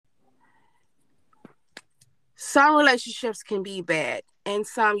Some relationships can be bad, and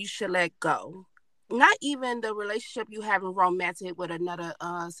some you should let go. Not even the relationship you having romantic with another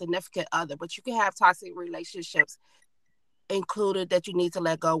significant other, but you can have toxic relationships included that you need to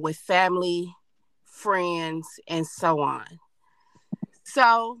let go with family, friends, and so on.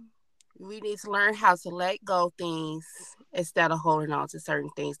 So we need to learn how to let go things instead of holding on to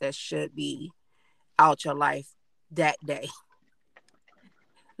certain things that should be out your life that day.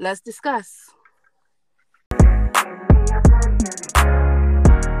 Let's discuss.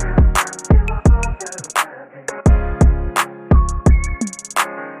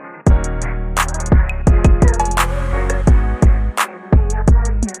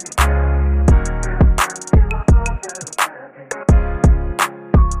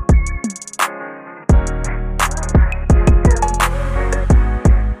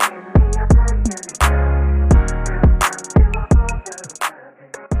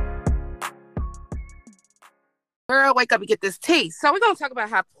 Girl, wake up and get this tea. So we're gonna talk about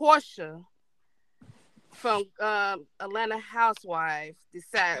how Portia from Atlanta Housewife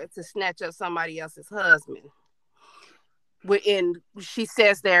decided to snatch up somebody else's husband. Within, she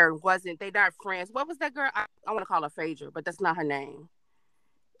says there wasn't they not friends. What was that girl? I want to call her Phaedra, but that's not her name.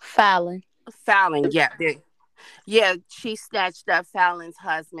 Fallon. Fallon, yeah, yeah. She snatched up Fallon's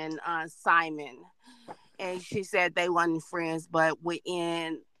husband, Simon, and she said they wasn't friends, but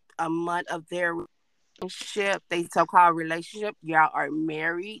within a month of their relationship, they so-called relationship, y'all are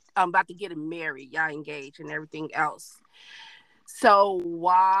married. I'm about to get married. Y'all engaged and everything else. So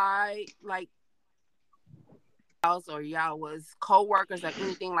why, like, else or y'all was co-workers or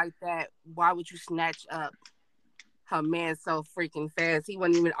anything like that? Why would you snatch up her man so freaking fast? He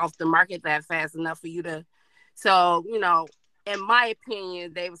wasn't even off the market that fast enough for you to. So in my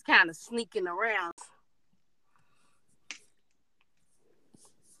opinion, they was kind of sneaking around.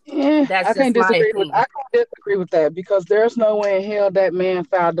 Yeah, That's just my I opinion. can't disagree with that because there's no way in hell that man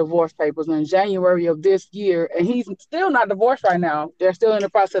filed divorce papers in January of this year, and he's still not divorced right now. They're still in the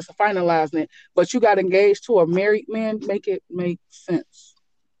process of finalizing it. But you got engaged to a married man. Make it make sense.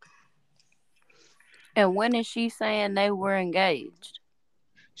 And when is she saying they were engaged?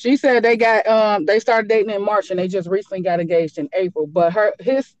 She said they started dating in March and they just recently got engaged in April. But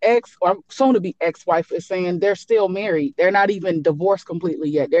his ex or soon to be ex wife is saying they're still married. They're not even divorced completely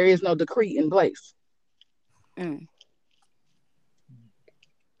yet. There is no decree in place. Mm.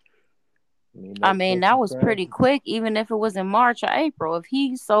 I No mean, that fucking was pretty cracking. quick, even if it was in March or April. If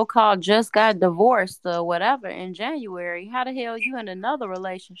he so called just got divorced or whatever in January, how the hell you in another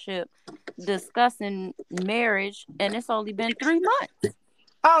relationship discussing marriage and it's only been 3 months?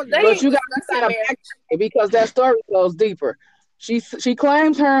 Oh, they But ain't you got to discussing kind of marriage. because that story goes deeper. She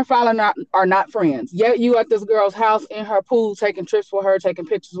claims her and Fallon are not friends. Yet you at this girl's house in her pool taking trips with her, taking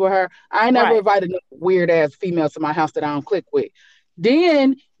pictures with her. I ain't never Right. invited no weird ass females to my house that I don't click with.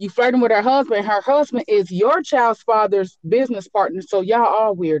 Then you flirting with her husband. Her husband is your child's father's business partner. So y'all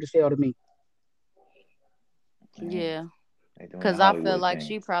all weird as hell to me. Damn. Yeah. They doing the Because I feel Hollywood like thing.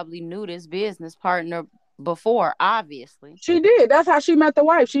 she probably knew this business partner before, obviously. She did. That's how she met the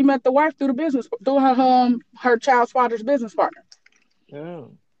wife. She met the wife through the business through her child's father's business partner. Yeah.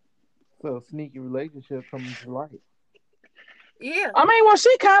 So sneaky relationship coming to light. Yeah. I mean, well,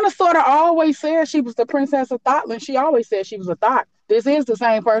 she kind of sort of always said she was the princess of Thotland. She always said she was a thought. This is the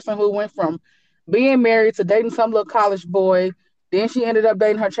same person who went from being married to dating some little college boy. Then she ended up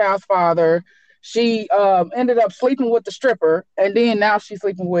dating her child's father. She ended up sleeping with the stripper, and then now she's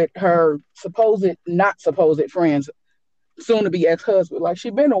sleeping with her supposed, not supposed friends, soon to be ex husband. Like she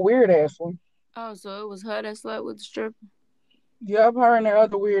been a weird ass one. Oh, so it was her that slept with the stripper? Yep, her and their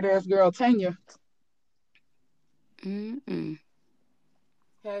other weird ass girl Tanya. Mm-mm.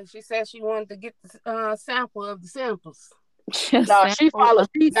 And she said she wanted to get the sample of the samples. Just No, she sample followed. of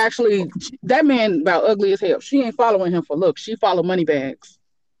She actually that man about ugly as hell. She ain't following him for looks. She followed money bags.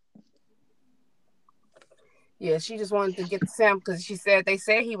 Yeah, she just wanted to get the sample because she said they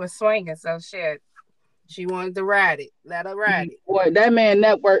said he was swinging. So shit, she wanted to ride it. Let her ride it. Boy, that man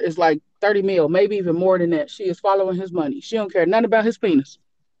net worth is like 30 mil, maybe even more than that. She is following his money. She don't care nothing about his penis.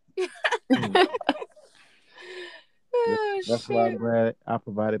 Hmm. That's, Oh that's why shit. I'm glad I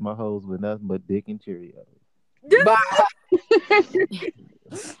provided my hoes with nothing but dick and Cheerios. Bye,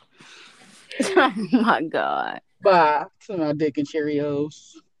 Oh my God. bye. To my dick and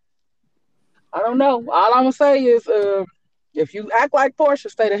Cheerios. I don't know. All I'm gonna say is, if you act like Portia,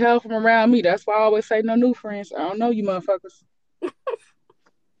 stay the hell from around me. That's why I always say no new friends. I don't know you motherfuckers.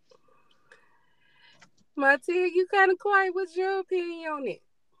 Martia, you kind of quiet. What's your opinion on it?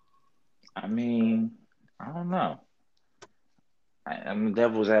 I mean, I don't know. I'm the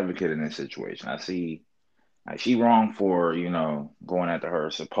devil's advocate in this situation. I see Like she wrong for, going after her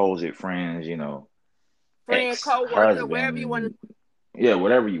supposed friends, Friend, co-worker, wherever you want to. ex-husband, yeah,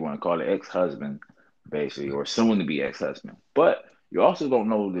 whatever you want to call it, ex-husband, basically, or soon to be ex-husband. But you also don't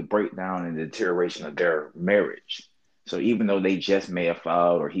know the breakdown and the deterioration of their marriage. So even though they just may have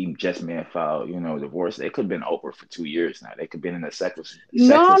filed, or he just may have filed, divorce, they could have been over for 2 years now. They could have been in a No, sexless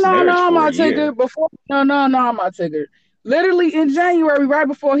no, marriage no, for my a ticket. year. Before, no, no, no, my ticket. Literally in January, right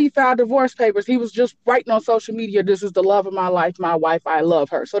before he filed divorce papers, he was just writing on social media, "This is the love of my life, my wife. I love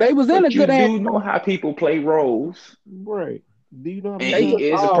her." So they was in a But you good ass. do know how people play roles. Right. Do you know how many And They he just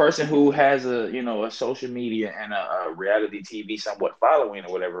times? is a all person who has a social media and a reality TV somewhat following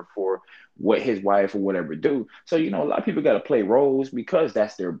or whatever for what his wife or whatever do. So, a lot of people got to play roles because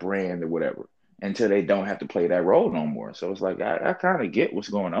that's their brand or whatever until they don't have to play that role no more. So it's like, I kind of get what's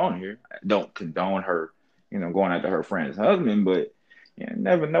going on here. I don't condone her, going after her friend's husband, but you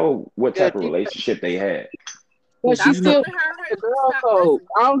never know what yeah, type of relationship they had. but Do she Stop you know? still telling her the girl stop code. listening.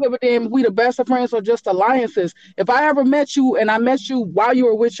 I don't give a damn if we the best of friends or just alliances. If I ever met you and I met you while you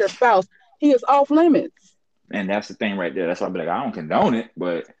were with your spouse, he is off limits. And that's the thing right there. That's why I be like, I don't condone it,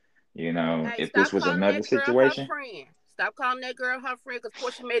 but Hey, if this stop was calling another that girl her situation, friend. Stop calling that girl her friend because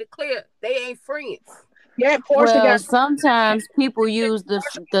Portia made it clear they ain't friends. Yeah, Portia Well, got sometimes people shit. use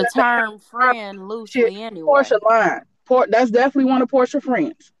Portia the got that term kind of friend shit. loosely Portia anyway. line. That's definitely one of Portia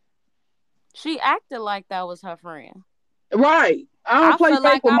friends. She acted like that was her friend. Right. I don't I play feel fake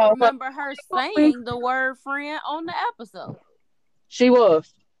like with I motherfuckers. remember her saying the word friend on the episode. She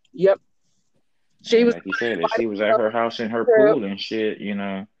was. Yep. She and was like you said, if invited she was to at her house in her her pool and shit,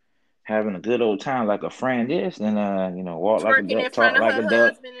 having a good old time like a friend is, then walk like a Twerking in duck, front talk of like a her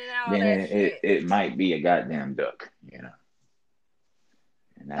duck, husband and all then that it shit. it might be a goddamn duck.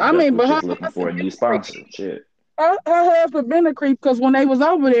 And that I duck mean, was but her just looking for husband a been new a creep. sponsor. Shit. Her husband been a creep because when they was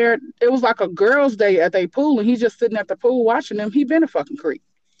over there, it was like a girls' day at their pool, and he just sitting at the pool watching them. He been a fucking creep.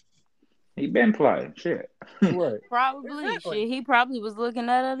 He been playing. Shit. Right. Probably. Exactly. He probably was looking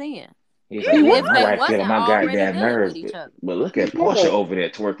at her then. He's Yeah, like, He he yeah, was. If my they was. wife getting wasn't my already goddamn good with nerves. each But, other. but look at Portia Yeah. over there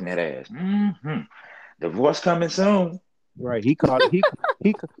twerking that ass. Divorce coming soon. Right. He called her when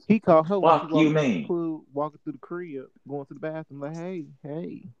she Fuck you, walking out the mean. pool, walking through the crib, going to the bathroom. Like, hey,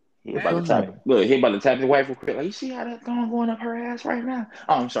 hey, He what's about to your Hey, tap. name? Look, he about to tap his wife real quick. Like, you see how that thong going up her ass right now?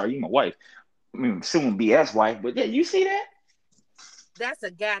 Oh, I'm sorry, you my wife. I mean, soon be ex wife. But yeah, you see that? that's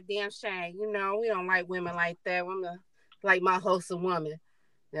a goddamn shame. We don't like women like that. Women like my wholesome woman.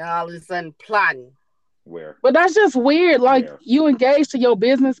 They're all of a sudden plotting. Where? But that's just weird. Like Where? you engaged to your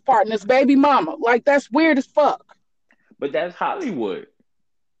business partner's baby mama. Like that's weird as fuck. But that's Hollywood,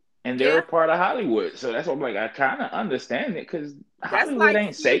 and they're Yeah, a part of Hollywood. So that's what I'm like. I kind of understand it because that's Hollywood like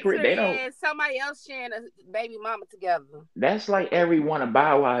ain't Future sacred. They don't. and somebody else sharing a baby mama together. That's like every one of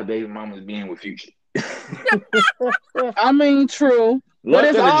Bow Wow baby mamas being with Future. I mean, true, but Luck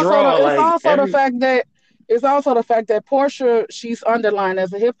of the draw, like every. it's also the fact that Portia she's underlined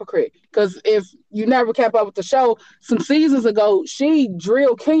as a hypocrite. Because if you never kept up with the show, some seasons ago she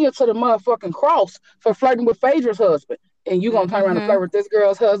drilled Kenya to the motherfucking cross for flirting with Phaedra's husband, and you gonna turn around and Mm-hmm. flirt with this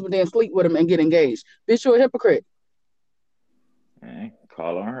girl's husband, then sleep with him and get engaged? Bitch, you a hypocrite.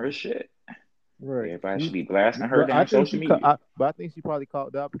 Call on her shit. right. Everybody You, should be blasting her but I damn think social media. but I think she probably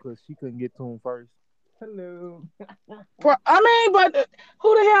called out because she couldn't get to him first. Hello. I mean, but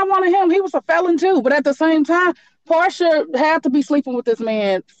who the hell wanted him? He was a felon too. But at the same time, Portia had to be sleeping with this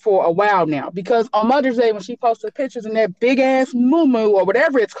man for a while now because on Mother's Day when she posted pictures in that big ass moo or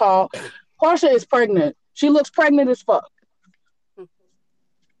whatever it's called, Portia is pregnant. She looks pregnant as fuck.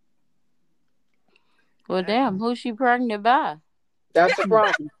 Well, Hey. damn, who's she pregnant by? That's the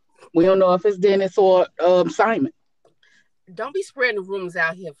problem. We don't know if it's Dennis or Simon. Don't be spreading rumors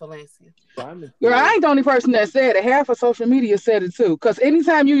out here, Valencia. Simon Girl, I said, ain't the only person that said it. Half of social media said it too. Because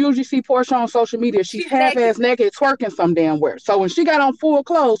anytime you usually see Portia on social media, she's She's half naked. ass naked twerking some damn where. So when she got on full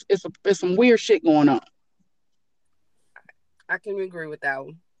clothes, it's some weird shit going on. I can agree with that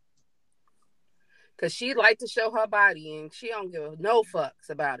one. Cause she like to show her body and she don't give no fucks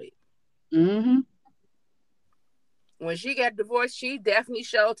about it. Mm-hmm. When she got divorced, she definitely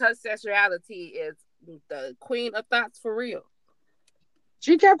showed her sexuality as the queen of thoughts for real.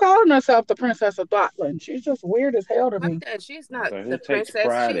 She kept calling herself the Princess of Thotland. She's just weird as hell to Fuck me. that. She's not But who the takes princess.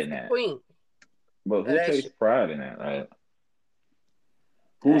 pride She's in the that? queen But of who that takes shit. pride in that? Like,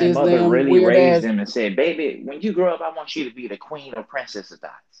 whose Hey, This mother damn really weird raised ass. them and said, "Baby, when you grow up, I want you to be the queen or princess of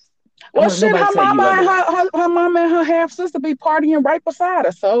dots. Don't Well, let shit, nobody her tell you mama and otherwise." her mama and her half sister be partying right beside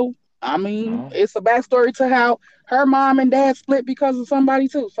her. So I mean, Oh, it's a backstory to how her mom and dad split because of somebody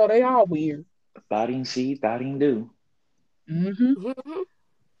too. So they all weird. thought he see, thought he do. Mm-hmm. mhm.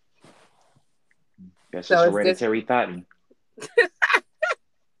 That's just So it's just hereditary thought.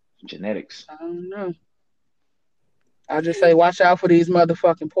 Genetics. I don't know. I just say, watch out for these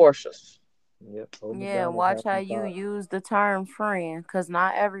motherfucking Porsches. Yep. Old Yeah, McDonald watch had how some you thought. use the term friend, because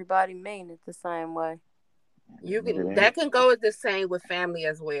not everybody mean it the same way. you Admit it can ain't. that can go the same with family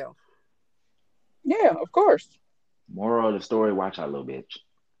as well. Yeah, of course. Moral of the story: watch out, little bitch.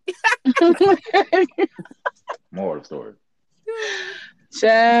 Moral of the story.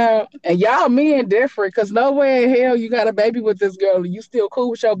 Child, and y'all men different, cause no way in hell you got a baby with this girl and you still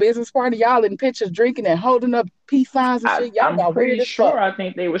cool with your business partner. Y'all in pictures drinking and holding up peace signs and shit. Y'all I'm got pretty weird as sure. fuck. I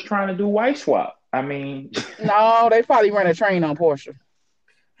think they was trying to do wife swap. I mean, No, they probably ran a train on Portia.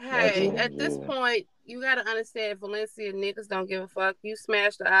 that Hey, too. at this Yeah. point, you gotta understand Valencia niggas don't give a fuck. You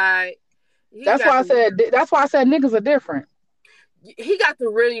smashed the eye. He That's got why I to said. That's why I said niggas are different. he got to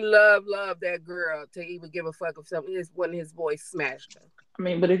really love that girl to even give a fuck if something is when his boy smashed her. I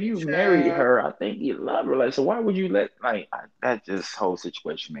mean, but if you married Child. her, I think you love her. Like, so why would you let that? Just whole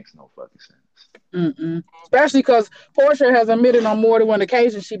situation makes no fucking sense. Mm-mm. Especially because Portia has admitted on more than one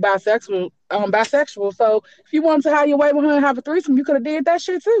occasion she bisexual. Bisexual. So if you wanted to have your way with her and have a threesome, you could have did that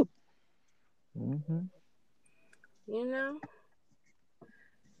shit too. Mm-hmm. You know.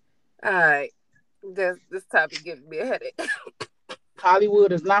 All right. This topic giving me a headache.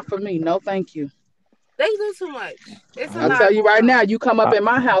 Hollywood is not for me. No, thank you. They do too much. It's a I lot tell you going right now, on. you come up I, in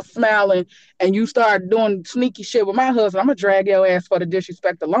my house smiling and you start doing sneaky shit with my husband, I'm gonna drag your ass for the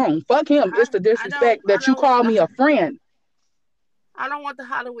disrespect alone. Fuck him. It's the I don't disrespect I that you don't want call me a friend. I don't want the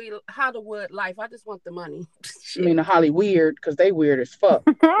Hollywood life. I just want the money. I Shit. mean, the Holly weird because they weird as fuck.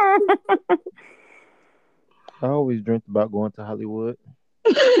 I always dreamt about going to Hollywood.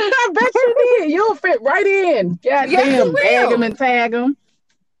 I bet you did. You'll fit right in. Yes, he Goddamn, bag him will. and tag him.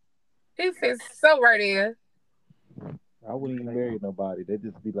 He fits so right in. I wouldn't even marry nobody. They'd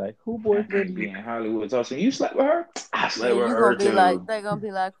just be like, "Who I boyfriend can't you?" be in Hollywood talking. You slept with her? I Yeah, slept with you her gonna be like, too. they gonna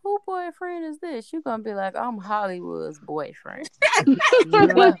be like, who boyfriend is this? You gonna be like, I'm Hollywood's boyfriend.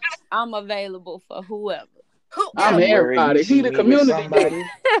 But I'm available for whoever. I'm Whoever. January, you everybody. He see the me with community dick. somebody.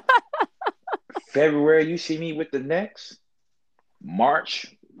 February, you see me with the next. March,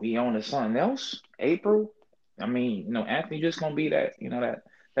 we on to something else. April, I mean, Anthony just gonna be that,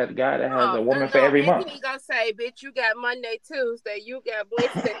 that guy that has a woman for No, every month. Anthony gonna say, bitch, you got Monday, Tuesday, you got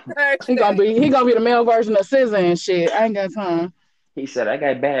Wednesday, He gonna Thursday. be he gonna be the male version of SZA and shit. I ain't got time. He said, I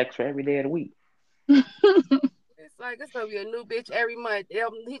got bags for every day of the week. It's like it's gonna be a new bitch every month.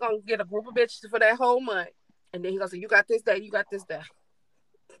 He gonna get a group of bitches for that whole month. And then he gonna say, you got this day, you got this day.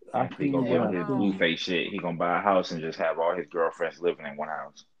 I He see gonna you be Hell on doing his too. no. Blueface shit. He gonna buy a house and just have all his girlfriends living in one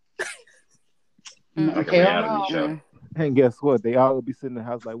house. No, Like a hell reality no. show. Mm-mm. And guess what? They all be sitting in the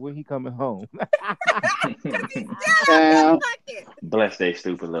house like, "When he coming home?" Cause he still out there Child, fucking. Bless their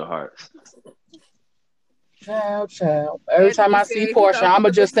stupid little hearts. child. Every time Anthony I see said he Portia, gonna keep I'ma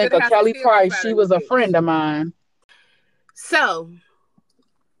the just bitches in think the of house and Kelly still gonna Price. find She a new was a bitch. friend of mine. So,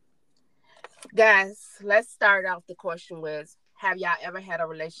 guys, let's start off the question with have y'all ever had a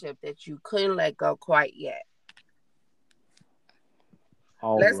relationship that you couldn't let go quite yet?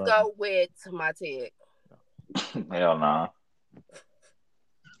 All Let's of them. go with my Ted. Hell nah.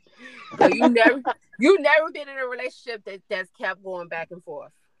 So you never been in a relationship that's kept going back and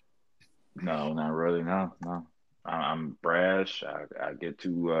forth. No, not really. No, no. I'm brash. I get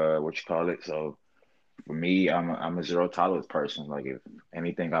to what you call it. So for me, I'm a zero tolerance person. Like if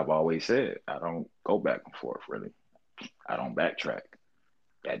anything I've always said, I don't go back and forth really. I don't backtrack.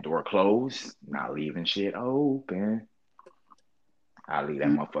 That door closed, not leaving shit open. I leave that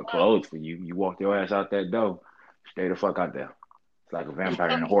motherfucker closed for you. You walk your ass out that door, stay the fuck out there. It's like a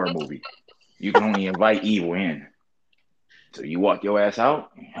vampire in a horror movie. You can only invite evil in. So you walk your ass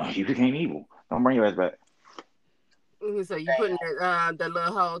out, you became evil. Don't bring your ass back. So you putting the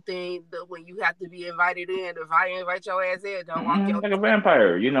little whole thing when you have to be invited in. If I invite your ass in, don't walk your Like a ass back.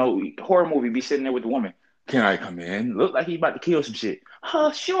 vampire. Horror movie be sitting there with the woman. Can I come in? Look like he about to kill some shit.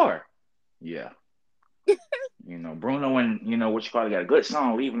 Sure. Yeah. Bruno and what you call it got a good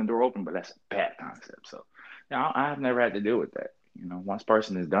song leaving the door open, but that's a bad concept. So, I've never had to deal with that. Once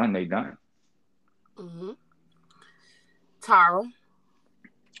person is done, they done. Mm-hmm. Tara.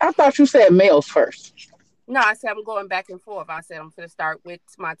 I thought you said males first. No, I said I'm going back and forth. I said I'm going to start with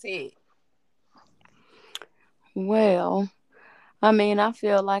my Ted. Well, I mean, I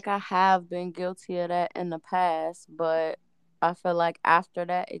feel like I have been guilty of that in the past, but I feel like after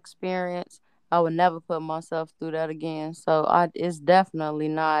that experience, I would never put myself through that again. So it's definitely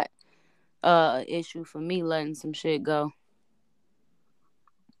not issue for me letting some shit go.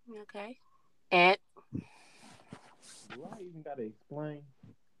 Okay. And Do I even gotta explain?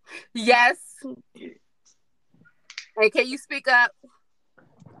 yes. Hey, can you speak up?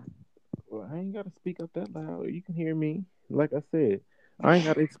 Well, I ain't gotta speak up that loud. You can hear me. Like I said, I ain't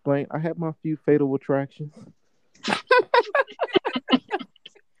gotta explain. I have my few fatal attractions.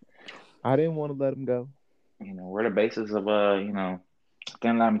 I didn't want to let him go. Where the basis of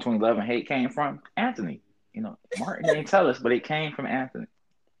thin line between love and hate came from? Anthony. Martin didn't tell us, but it came from Anthony.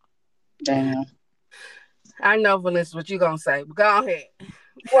 Damn. I know, Valencia, what you gonna say. But go ahead.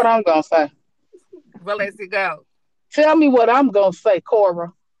 What I'm gonna say? Valencia, go. Tell me what I'm gonna say,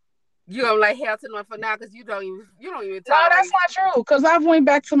 Cora. You gonna like hell to them for now because you don't even No, tolerate. that's not true. Because I've went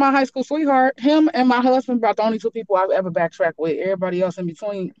back to my high school sweetheart. Him and my husband about the only two people I've ever backtracked with. Everybody else in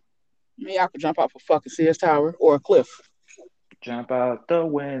between, me, I could jump off a fucking Sears Tower or a cliff. Jump out the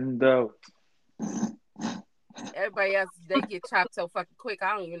window. Everybody else, they get chopped so fucking quick.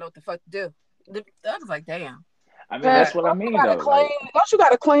 I don't even know what the fuck to do. I was like, damn. I mean, that's what I mean, though. Don't you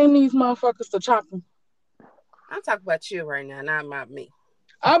gotta claim these motherfuckers to chop them? I'm talking about you right now, not about me.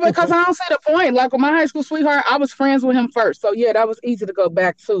 Because I don't see the point. Like with my high school sweetheart, I was friends with him first, so yeah, that was easy to go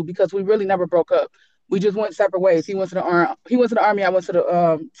back to because we really never broke up. We just went separate ways. He went to the army. I went to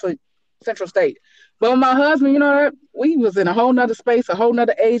the Central State. But with my husband, we was in a whole nother space, a whole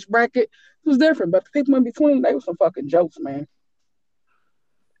nother age bracket. It was different. But the people in between, they were some fucking jokes, man.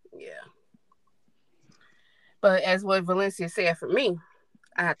 Yeah. But as what Valencia said, for me,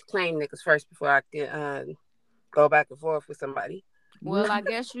 I have to claim niggas first before I can go back and forth with somebody. Well, I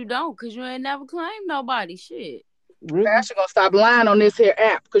guess you don't, because you ain't never claimed nobody. Shit. Really? I should gonna stop lying on this here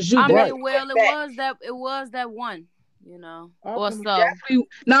app because you. I right. mean, well, it was that one, or so.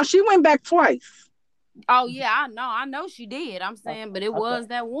 Now she went back twice. Oh yeah, I know she did. I'm saying, but it was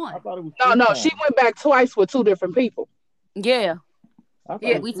that one. I thought it was no, she went back twice with two different people. Yeah.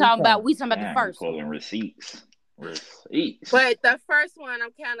 We talking about the first pulling receipts. But the first one, I'm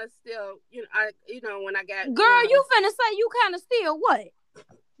kind of still, when I got. Girl, you finna say you kind of still what?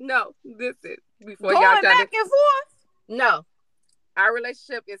 No, listen. Before going y'all back and forth. No, our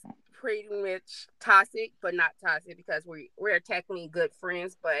relationship is pretty much toxic, but not toxic because we're technically good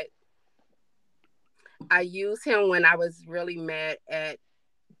friends. But I use him when I was really mad at.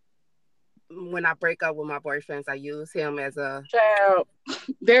 When I break up with my boyfriends, I use him as a child.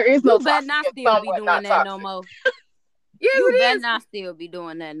 There is no. You better not still be doing that no more. Yes, you better not still be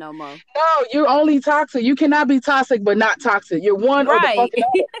doing that no more. No, you're only toxic. You cannot be toxic but not toxic. You're one or the fucking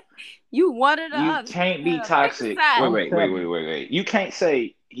other. You one or the other. You can't be toxic. Wait. You can't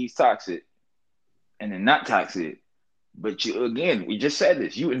say he's toxic and then not toxic. But we just said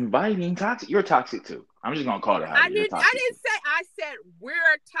this. You inviting toxic. You're toxic too. I'm just gonna call it how I didn't say. I said we're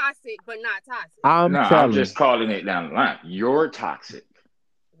toxic, but not toxic. I'm just calling it down the line. You're toxic.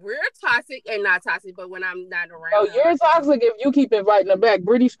 We're toxic and not toxic, but when I'm not around. Oh, you're toxic if you keep inviting them back.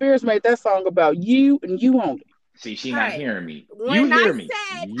 Britney Spears made that song about you and you only. See, she's not hearing me. When you hear me.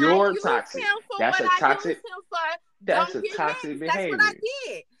 Said you're toxic. That's a toxic. That's a toxic behavior. That's what I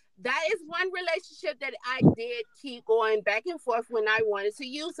did. That is one relationship that I did keep going back and forth when I wanted to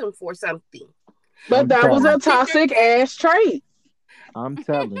use him for something. But that was a toxic ass trait. I'm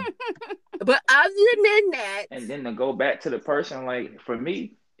telling. But other than that, and then to go back to the person, like for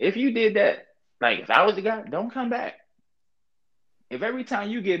me, if you did that, like if I was the guy, don't come back. If every time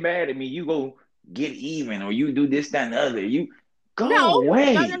you get mad at me, you go get even or you do this, that, and the other, you go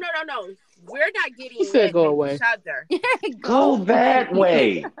away. No. We're not getting mad at each other. Go that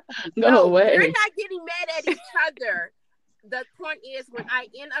way. Go away. We're not getting mad at each other. The point is when I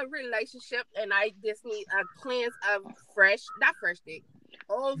in a relationship and I just need a cleanse of not fresh dick.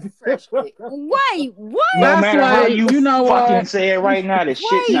 Old fresh dick. Wait, what? No matter how you fucking say it right now, this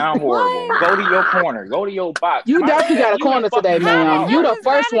shit sound horrible. Go to your corner. Go to your box. You definitely got a corner today, man. You the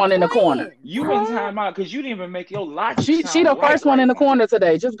first one in the corner. You in time out because you didn't even make your logic. She the first one in the corner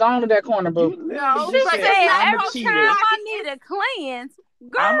today. Just go on to that corner, boo. No, she said every time I need a cleanse.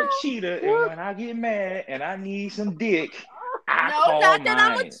 Girl. I'm a cheater, and when I get mad and I need some dick, not that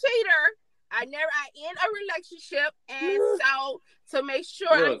I'm a cheater. I in a relationship, and so to make sure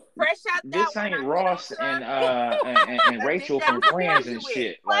I'm fresh out that this ain't Ross and Rachel from Friends and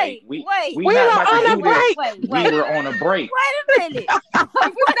shit. Like we not about to do this. We were on a break. Wait a minute.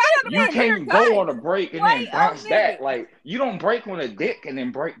 You can't go on a break and then bounce back. Like you don't break on a dick and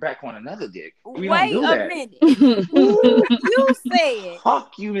then break back on another dick. We don't do that. Wait a minute. You said.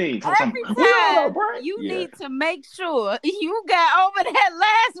 Fuck you mean? Every time you need to make sure you got over that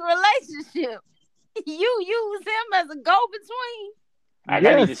last relationship. You use him as a go-between. I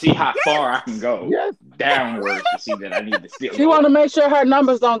need to see how far I can go downwards to see that I need to still. She want to make sure her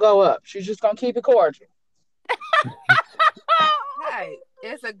numbers don't go up. She's just gonna keep it cordial. Right.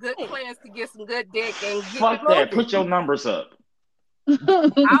 It's a good cleanse friends to get some good dick and get Fuck that. moving. Put your numbers up. I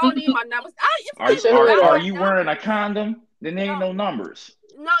don't need my numbers. Are you wearing a condom? Then there ain't no numbers.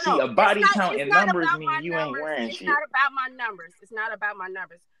 No. See, a body count it's and not numbers about mean my you numbers. ain't wearing It's shit. not about my numbers. It's not about my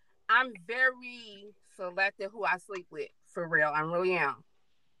numbers. I'm very selective who I sleep with. For real, I really am.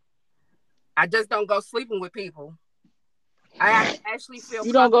 I just don't go sleeping with people. I have to actually feel.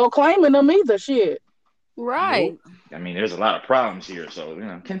 You don't go claiming them either. Shit. Right. Nope. I mean, there's a lot of problems here, so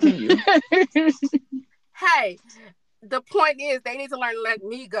continue. Hey, the point is they need to learn to let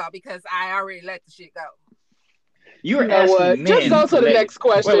me go because I already let the shit go. You're You know asking what? men Just go to the let- next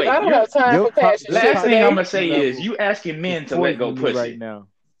question. Wait, I don't have time your for passion top- shit Last thing I'm today. gonna say is you asking men to let go Poisoning me pussy. right now.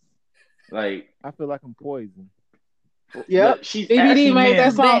 Like, I feel like I'm poisoned. Yep. look, she's DVD asking made that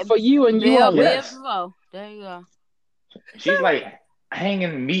men. song for you and you Bill only. Yes. Biv. There you go. She's like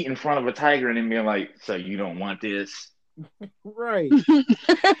hanging meat in front of a tiger and then being like, "So you don't want this?" Right.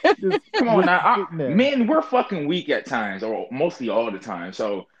 Come on now, sitting there. men, we're fucking weak at times, or mostly all the time.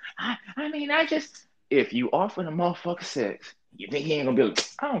 So, I just, if you offer the motherfucker sex, you think he ain't gonna be like,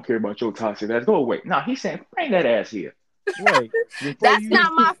 I don't care about your toxic ass, go away. No, he's saying, bring that ass here. Right. Before That's you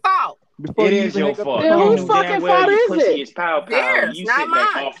not my fault. Before It you is even your hang up fault. the Then You whose knew phone. fucking damn well fault your is pussy it? is pow pow. Theirs, You not sit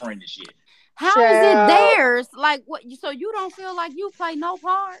back mine. offering the shit. How is Child. it theirs? Like what? So you don't feel like you play no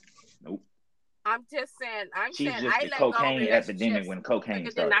part? Nope. I'm just saying. She's I just the let go of cocaine epidemic relationships when cocaine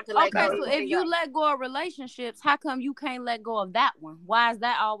quicker than started. I can let Okay, go of so if anything you else. let go of relationships, how come you can't let go of that one? Why is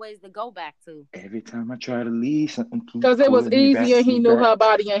that always the go back to? Every time I try to leave, something keeps Because it was pulling me easy and he knew back. her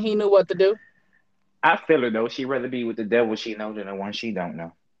body and he knew what to do. I feel her though. She'd rather be with the devil she knows than the one she don't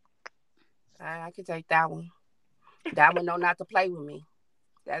know. I can take that one. That one know not to play with me.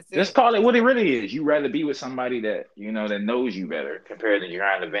 That's Just it. call it what it really is. You rather be with somebody that that knows you better compared to you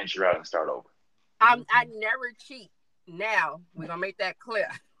trying to venture out and start over. I never cheat. Now we're gonna make that clear.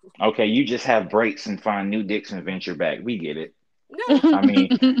 Okay, you just have breaks and find new dicks and venture back. We get it. No, I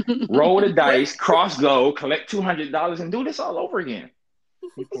mean, roll the dice, cross go, collect $200, and do this all over again.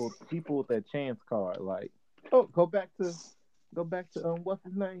 People with that chance card, like, oh, go back to what's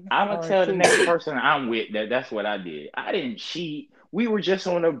his name? I'm All gonna right, tell the cool. next person I'm with that that's what I did. I didn't cheat. We were just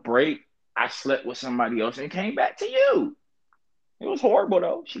on a break. I slept with somebody else and came back to you. It was horrible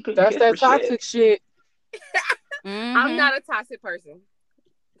though. She couldn't That's kiss for that toxic shit. I'm not a toxic person.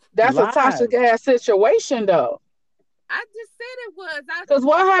 That's a Lies. toxic ass situation though. I just said it was. Because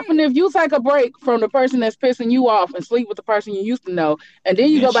what happened if you take a break from the person that's pissing you off and sleep with the person you used to know, and then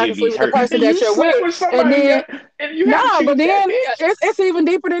you Then go back she'll and be sleep with the hurt. person You that you're slept with, with and somebody then and you have to no, but choose that then bitch. it's even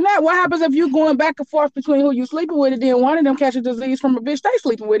deeper than that. What happens if you going back and forth between who you sleeping with, and then one of them catch a disease from a bitch they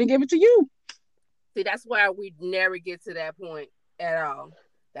sleeping with and give it to you? See, that's why we never get to that point at all.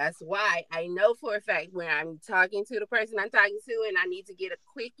 That's why I know for a fact when I'm talking to the person I'm talking to and I need to get a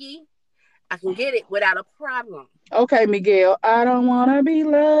quickie, I can get it without a problem. Okay, Miguel, I don't want to be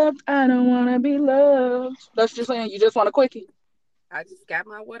loved. I don't want to be loved. That's just saying you just want a quickie. I just got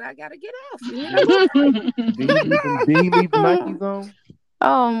my what I gotta get off. You Do know? you leave the Nikes on?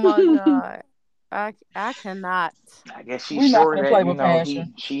 Oh my god, I cannot. I guess We're she's not sure gonna that play with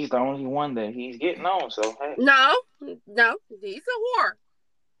passion. she's the only one that he's getting on. So hey, No, he's a whore.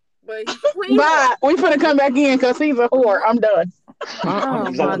 But he's a clean Bye. We finna come back in because he's a whore. I'm done. Oh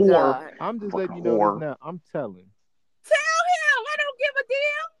he's a my whore. god. I'm just Fucking letting you know whore. this now. I'm telling. Tell him I don't give a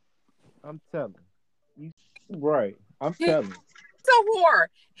damn. I'm telling. Right. I'm He's telling. a whore.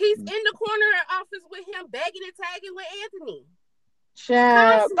 He's in the corner of the office with him, begging and tagging with Anthony.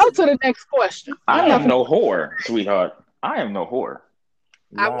 Child, go to the next question. I I'm not am finna no whore, sweetheart. I am no whore.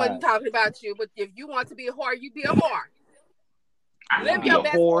 I Lies. wasn't talking about you, but if you want to be a whore, you be a whore. I Live can be your a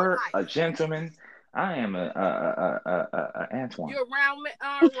best whore whore, a life. gentleman. I am a Antoine. You're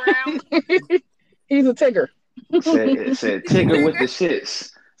around. He's a tigger. It said Tigger with the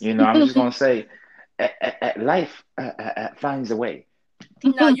shits. I'm just gonna say, life finds a way.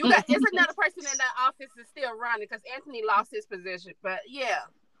 No, you got. It's another person in that office is still running because Anthony lost his position. But yeah,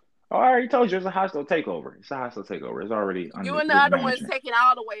 Oh, I already told you it's a hostile takeover. It's a hostile takeover. It's already you under and the his other one's management. taking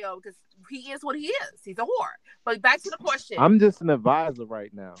all the way over because he is what he is. He's a whore. But back to the question. I'm just an advisor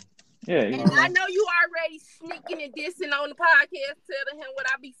right now. Yeah, And I know you already sneaking and dissing on the podcast, telling him what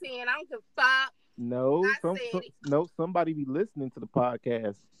I be saying. I don't give a fuck. No, I said it. somebody be listening to the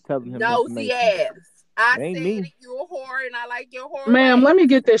podcast telling him Nosy information. ass. I Ain't said me. it. You a whore, and I like your whore. Ma'am, ways. let me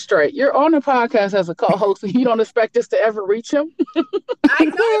get this straight. You're on the podcast as a co-host, and you don't expect this to ever reach him? I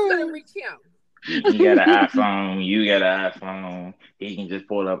know it's gonna reach him. he got an iPhone. You got an iPhone. He can just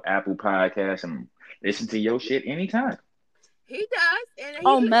pull up Apple Podcasts and listen to your shit anytime. He does, and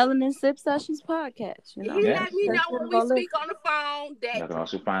Oh, Melanin Sip Sessions podcast. You know, he Yes, let me yes. know make sure when to we go listen. speak on the phone that Y'all can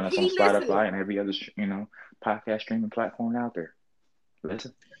also find us on he listening. Spotify and every other, podcast streaming platform out there.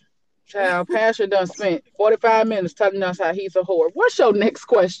 Listen. Child, Pastor done spent 45 minutes telling us how he's a whore. What's your next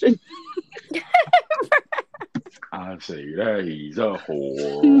question? I say that he's a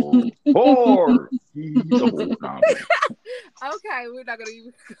whore. Whore. He's a whore. Nah, I'm playing. Okay, we're not gonna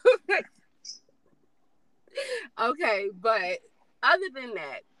even. Okay, but other than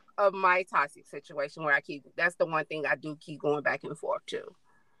that, of my toxic situation where that's the one thing I do keep going back and forth to.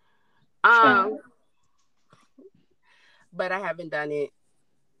 Child. But I haven't done it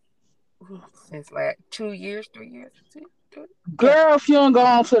since like 2 years, 3 years. Girl, if you don't go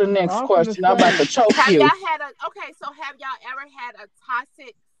on to the next I'm finna question, I'm about to say, choke Have you. y'all had so have y'all ever had a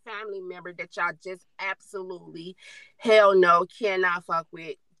toxic family member that y'all just absolutely hell no, cannot fuck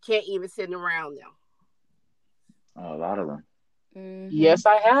with, can't even sit around them? A lot of them. Mm-hmm. Yes,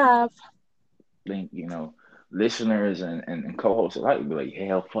 I have. Think, listeners and co-hosts alike would be like,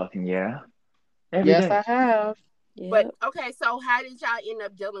 hell fucking yeah. Every Yes, day. I have. But Yep. okay, so how did y'all end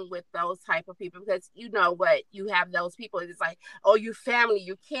up dealing with those type of people? Because you know what, you have those people. It's like, oh, you family,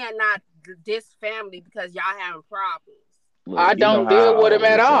 you cannot diss family because y'all having problems. Look, I you know don't how I deal with him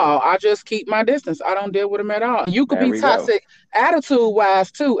at always say. all. I just keep my distance. I don't deal with him at all. You could There be we go. toxic attitude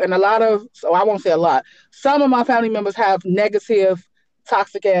wise too. And so I won't say a lot. Some of my family members have negative,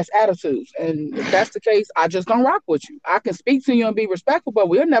 toxic ass attitudes. And if that's the case, I just don't rock with you. I can speak to you and be respectful, but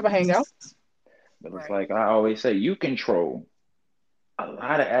we'll never hang out. But it's Right. like I always say, you control a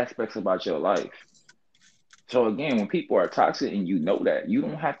lot of aspects about your life. So again, when people are toxic and you know that, you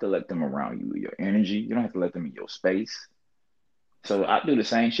don't have to let them around you, your energy. You don't have to let them in your space. So I do the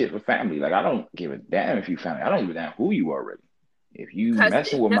same shit for family. Like I don't give a damn if you family. I don't give a damn who you are already. If you Because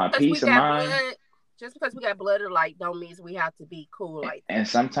messing with just my because we peace of got mind, blood, just because we got blood alike, don't mean we have to be cool like that. and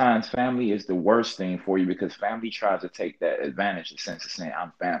sometimes family is the worst thing for you because family tries to take that advantage, the sense of saying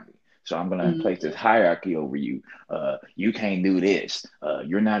I'm family. So I'm gonna Mhm. place this hierarchy over you. You can't do this.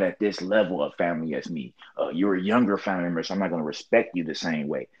 You're not at this level of family as me. You're a younger family member, so I'm not gonna respect you the same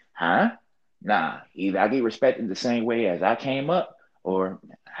way. Huh? Nah. Either I get respected the same way as I came up, or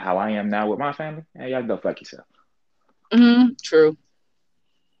how I am now with my family. Hey, y'all go fuck yourself. True.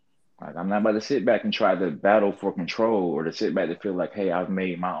 Like I'm not about to sit back and try to battle for control or to sit back to feel like, hey, I've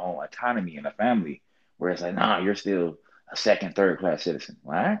made my own autonomy in a family. Where it's like, nah, you're still a second, third class citizen.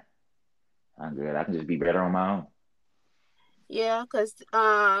 All right, I'm good. I can just be better on my own. Yeah, because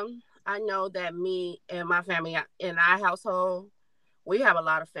I know that me and my family in our household, we have a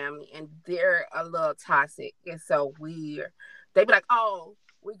lot of family, and they're a little toxic, and so they be like, oh,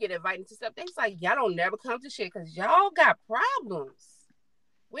 we get invited to stuff. They was like, y'all don't never come to shit because y'all got problems.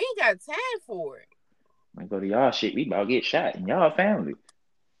 We ain't got time for it. Like go to y'all shit, we about to get shot, and y'all family.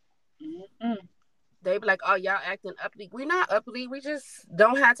 Mhm. They be like, oh, y'all acting upbeat. We not upbeat. We just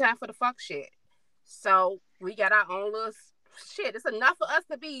don't have time for the fuck shit. So we got our own little shit. It's enough for us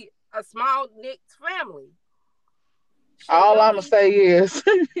to be a small knit family. Shit, All we'll I'm going to be. say is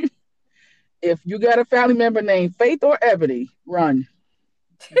if you got a family member named Faith or Ebony, run.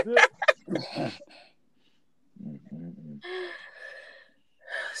 Mm-mm-mm.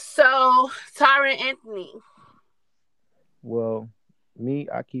 So, Tyra and Anthony. well, me,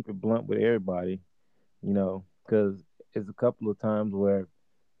 I keep it blunt with everybody, because it's a couple of times where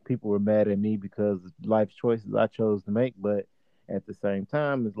people were mad at me because of life choices I chose to make, but at the same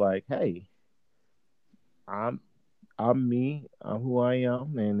time, it's like, hey, I'm I'm me, I'm who I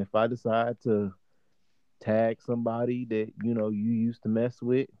am, and if I decide to tag somebody that you used to mess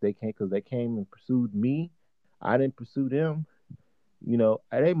with, they can't because they came and pursued me. I didn't pursue them. It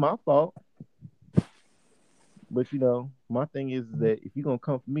ain't my fault. But my thing is that if you're gonna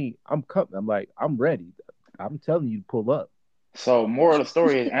come for me, I'm coming. I'm ready. I'm telling you to pull up. So, moral of the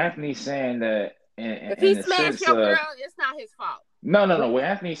story is Anthony saying that If in he the smashed sense your girl, of it's not his fault. no. What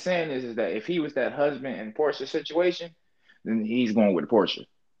Anthony's saying is that if he was that husband in Portia's situation, then he's going with Portia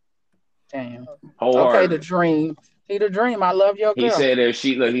Damn. Okay, the wholeheartedly. dream. He the dream. I love your He girl. said if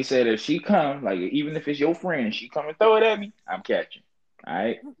she come, like even if it's your friend and she come and throw it at me, I'm catching. All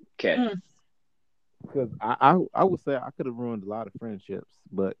right, catching. Mm. Because I would say I could have ruined a lot of friendships,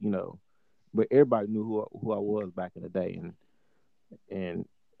 but everybody knew who I was back in the day, and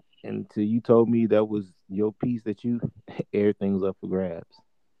until you told me that was your piece that you everything's up for grabs.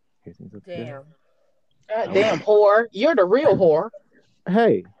 Everything's up for grabs. Damn. God Okay. damn whore. You're the real whore.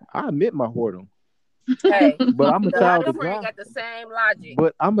 Hey, I admit my whoredom, Hey, but I'm a the child other of friend God. got the same logic.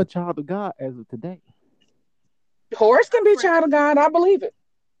 But I'm a child of God as of today. Whores can be Friend. child of God. I believe it.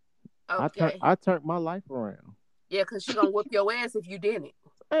 I turn Okay. I turned my life around. Yeah, because she gonna whoop your ass if you didn't.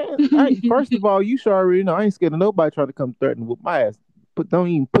 First of all, you should already know I ain't scared of nobody trying to come threaten with my ass. But don't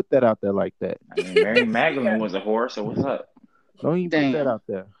even put that out there like that. I mean, Mary Magdalene Yeah. was a whore, so what's up? Don't even put that Damn, out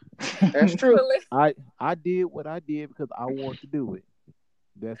there. that's true. I did what I did because I want to do it.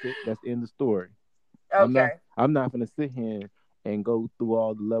 That's it. That's the end of the story. Okay. I'm not gonna sit here and go through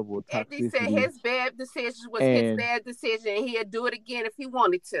all the level of Andy said toxicity. his bad decision was his And bad decision, and he'd do it again if he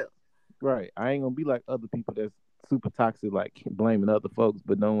wanted to. right, I ain't gonna be like other people that's super toxic, like blaming other folks,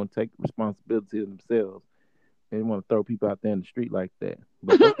 but don't want to take responsibility themselves. They want to throw people out there in the street like that.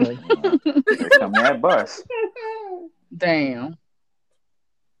 But okay, Here come that bus. Damn.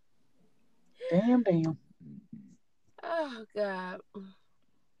 Damn. Oh God,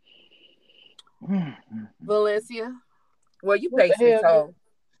 Mm-hmm. Valencia. Well, you What the basically hell? told.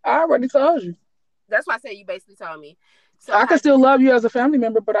 I already told you. That's why I said you basically told me. So I can still love you as a family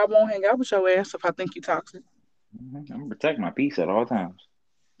member, but I won't hang out with your ass if I think you toxic. I'm gonna protect my peace at all times.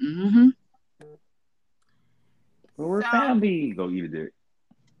 Mm-hmm. But we're So family. Go eat a dick.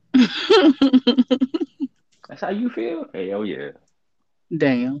 That's how you feel? Hey, oh yeah.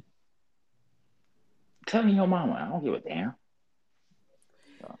 Damn. Tell me your mama. I don't give a damn.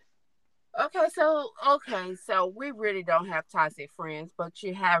 so we really don't have toxic friends, but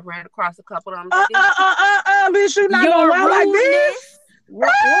you have ran across a couple of them. Bitch, you not gonna Your lie like rudeness. this?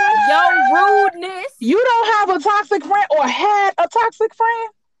 What? Your rudeness. You don't have a toxic friend or had a toxic friend?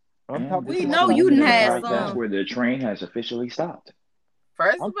 I'm And talking this We to is my know the you end done of the had podcast some. where the train has officially stopped.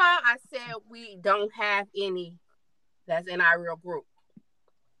 First of all, I said we don't have any that's in our real group.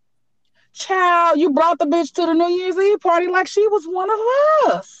 Child, you brought the bitch to the New Year's Eve party like she was one of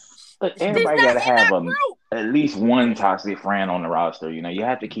us. Look, She's everybody not got to in have our group. at least one toxic friend on the roster. You know, you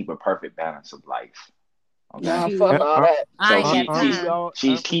have to keep a perfect balance of life. Okay. Nah, fuck Shoot, all that. I So ain't got she's time.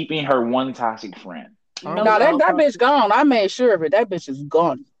 she's keeping her one toxic friend. aren't Nah, we that, all that bitch toxic? gone. I made sure of it. That bitch is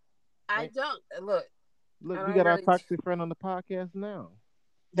gone. I don't look. Look, I we don't got our really. toxic friend on the podcast now.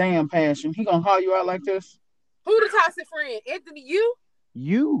 Damn passion. He gonna haul you out like this? Who the toxic friend? Anthony, you?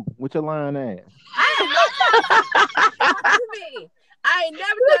 You with your lying ass. I am not toxic. What you mean? I ain't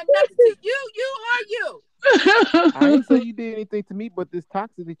never done nothing to you. You or you. I ain't say you did anything to me, but this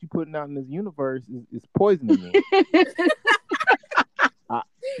toxic that you putting out in this universe is poisoning me. I,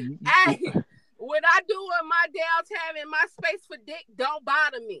 Hey, when I do in my downtime in my space for dick, don't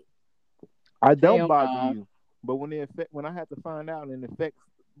bother me. I don't Hell bother no. you, but when I have to find out and it affects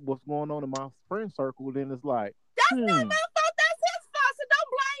what's going on in my friend circle, then it's like, That's not my fault. That's his fault. So don't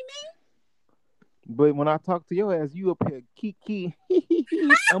blame me. But when I talk to your ass, you up here kiki.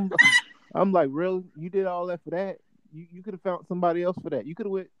 I'm like, really? You did all that for that? You could have found somebody else for that. You could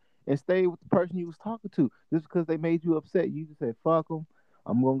have went and stayed with the person you was talking to. Just because they made you upset, you just said, fuck them.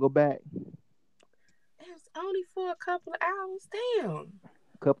 I'm gonna go back. It was only for a couple of hours. Damn.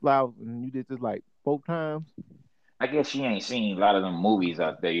 A couple hours, and you did this like 4 times. I guess she ain't seen a lot of them movies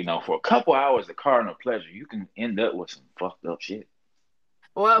out there. You know, for a couple hours of carnal pleasure, you can end up with some fucked up shit.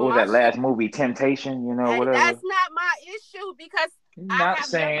 Well, What was my that shit, last movie, Temptation? You know, and whatever. that's not my issue because I Not have nothing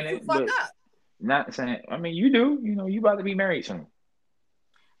saying to it, fuck but up. not saying. I mean, you do. You know, you about to be married soon.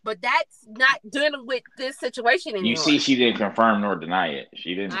 But that's not dealing with this situation You anymore. see, she didn't confirm nor deny it.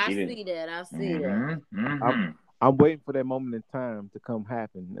 She didn't. I She didn't. see that. I see that. I'm waiting for that moment in time to come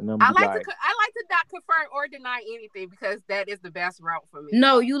happen, and I'm I like like, to not confirm or deny anything because that is the best route for me.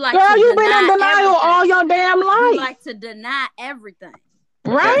 No, you like Girl, to you been in deny denial all everything. your damn You life. like to deny everything.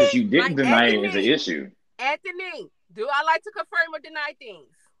 The fact that Right? you didn't Like deny it is an Anthony. issue. Anthony, do I like to confirm or deny things?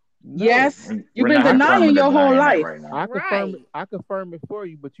 no. Yes. You've We're been not denying confirming or your whole denying that life. right now. I confirm it for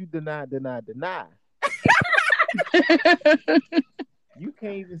you, but you deny. You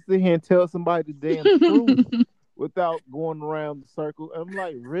can't even sit here and tell somebody the damn truth without going around the circle. I'm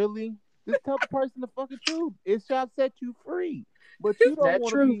like, really? Just tell the person the fucking truth. It shall set you free. But you don't That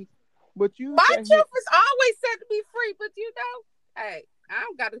want to true. be. But you My sat truth here. is always set to be free, but you know, hey, I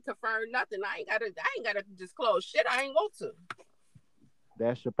don't gotta confirm nothing. I ain't gotta disclose shit I ain't want to.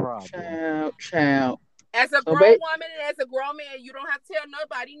 That's your problem. Child. As a So, grown woman and as a grown man, you don't have to tell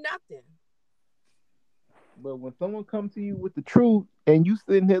nobody nothing. But when someone comes to you with the truth and you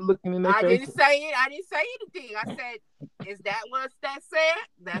sitting here looking in their I face, didn't say it. I didn't say anything. I said, is that what that said?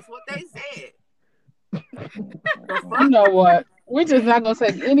 That's what they said. The you fuck? know what? We're just not gonna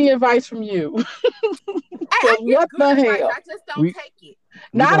take any advice from you. Hey, I Cause give what good the advice. hell? I just don't we take it.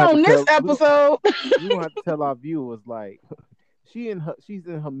 we Not gonna have on to this tell episode. we gonna have to tell our viewers like she's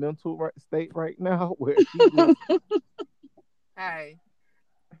in her mental state right now where she just Hey,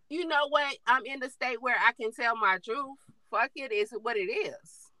 you know what? I'm in the state where I can tell my truth. Fuck it, is what it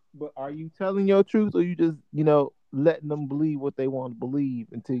is. But are you telling your truth or you just letting them believe what they want to believe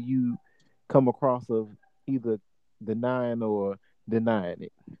until you come across of either denying or denying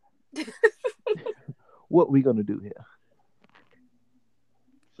it. What we gonna do here?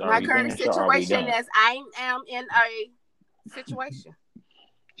 So are My we current finished or are we situation done? is I am in a situation.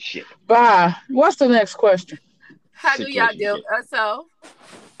 Shit. Bye. What's the next question? How do y'all Situation deal? shit. So,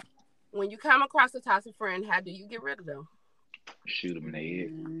 when you come across a toxic friend, how do you get rid of them? Shoot them in the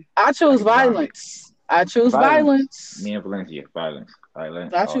head. I choose Like a zombie. violence. I choose Violence. violence. Me and Valencia. Violence.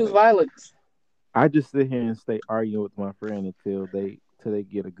 Violence I all choose day. violence. I just sit here and stay arguing with my friend until they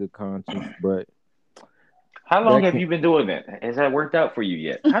get a good conscience. But How long that have can you been doing that? Has that worked out for you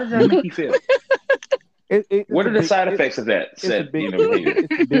yet? How does that make you feel? it's What a are the big side effects of that it's a said, big behavior?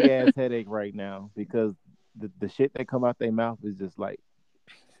 it's a big ass headache right now because the shit that come out their mouth is just like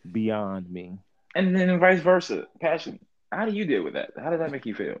beyond me. And then vice versa. Passion. How do you deal with that? How does that make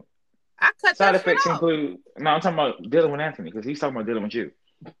you feel? I cut Side that shit effects off. include. No, I'm talking about dealing with Anthony because he's talking about dealing with you.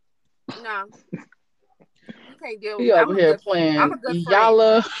 No, you can't deal with He me. over here I'm playing a good friend.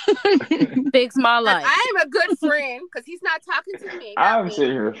 Yala. Fix my But life. I am a good friend because he's not talking to me about I'm me.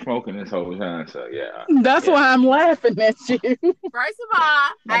 sitting here smoking this whole time, so yeah, That's yeah. why I'm laughing at you. First of all,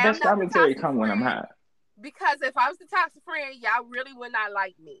 My I am best not the commentary toxic come when I'm friend high. because if I was the toxic friend, y'all really would not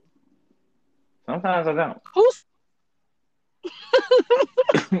like me. Sometimes I don't. Who's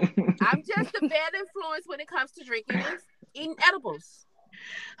I'm just a bad influence when it comes to drinking and eating edibles.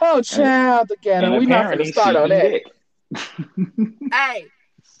 oh and, child together? and We're not gonna apparently start on seeking that. dick. Hey,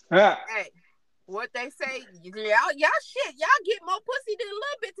 Ah, hey, what they say, y'all shit, y'all get more pussy than a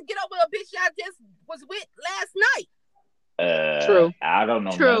little bit to get over a bitch y'all just was with last night. True. I don't know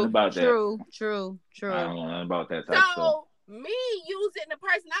nothing True, about that. true, I don't know nothing about that type of stuff. So me using the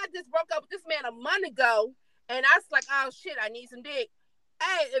person I just broke up with this man a month ago, and I was like, oh shit, I need some dick.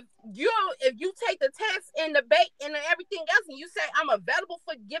 Hey, if you take the text and the bait and everything else, and you say I'm available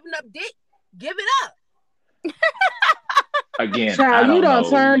for giving up dick, give it up. Again, I Child, you don't don't know.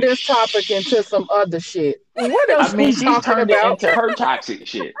 turn this topic into some other shit. What else I mean, we she's talking turned it about? into her toxic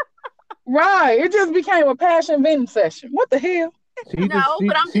shit. Right. It just became a passion venting session. What the hell? No,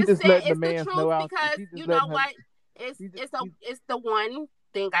 but I'm She just just saying letting the it's the man truth know out. because She just you know letting her. what? It's the one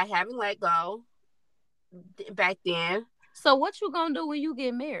thing I haven't let go back then. So what you gonna do when you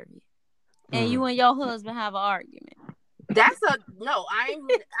get married and you and your husband have an argument? That's a no. I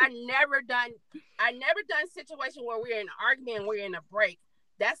never done situation where we're in an argument and we're in a break.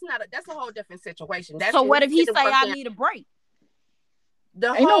 That's a whole different situation. That's So what if he the say one I thing- need a break?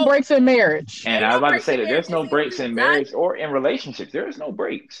 the Ain't no whole breaks in marriage. And ain't I was no about to breaks say in that marriage. there's no It's either breaks you in done. marriage or in relationships. There is no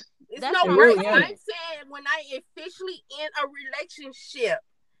breaks. It's That's no what It breaks. really I'm ain't. I'm saying. saying when I officially in a relationship,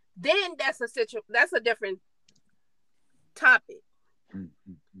 then that's a different topic.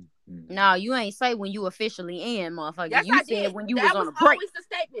 No, you ain't say when you officially in, motherfucker. Yes, You I said did. when you was That on was a break. always the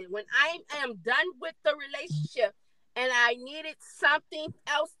statement. When I am done with the relationship and I needed something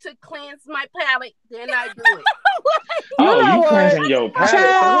else to cleanse my palate, then I do it. You Oh, know you what? cleansing your palate for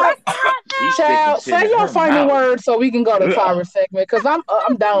Child, what? She's sticking child, shit say in your her final mouth. word so we can go to Ugh. Tyra's segment because I'm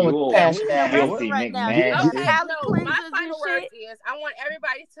down with You Yeah. passion We in now. the filthy restaurant now. She got McNasty. Okay, palate no, my cleansers and final words shit. is I want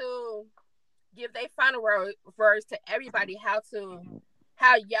everybody to give their final words to everybody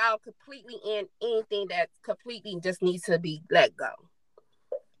how y'all completely end anything that completely just needs to be let go.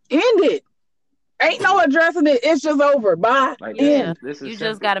 End it. Ain't no addressing it. It's just over. Bye. Like Yeah. End. this is You just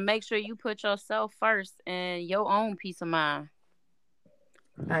simple. gotta make sure you put yourself first and your own peace of mind.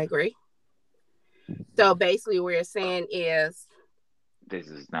 I agree. So basically, what we're saying is This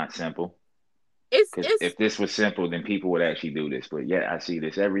is not simple. it's Because if this was simple, then people would actually do this. But yeah, I see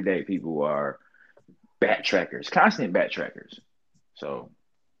this every day. People are backtrackers, constant backtrackers. So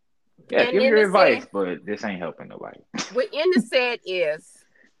yeah, and give then your the advice, said but this ain't helping nobody. within the said is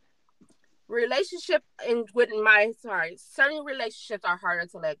relationship and certain relationships are harder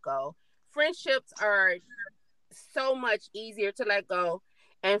to let go. Friendships are so much easier to let go,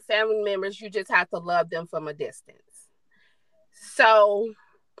 and family members you just have to love them from a distance. So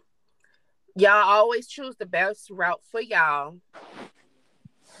y'all always choose the best route for y'all.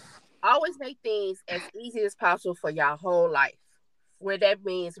 Always make things as easy as possible for y'all whole life. Where that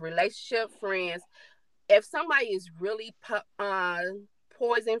means relationship, friends. If somebody is really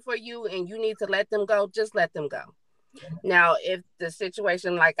poison for you and you need to let them go, just let them go. Now, if the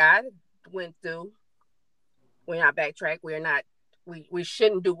situation like I went through, we're not backtrack. We're not. We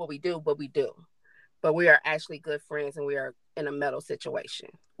shouldn't do what we do, but we do. But we are actually good friends, and we are in a metal situation.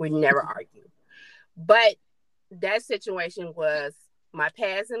 We never argue. But that situation was my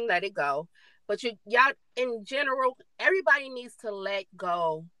past and let it go. But y'all in general, everybody needs to let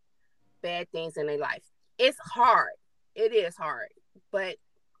go bad things in their life. it's hard. It is hard, but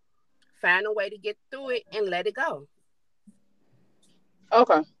find a way to get through it and let it go.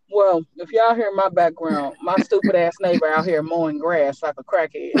 Okay. Well, if y'all hear my background, my stupid ass neighbor out here mowing grass like a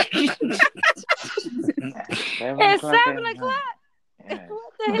crackhead. At 7 At o'clock at 7 o'clock. night. Yeah.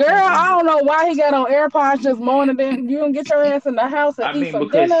 What the Girl, hell? I don't know why he got on AirPods just mowing, then you don't get your ass in the house and I eat mean, some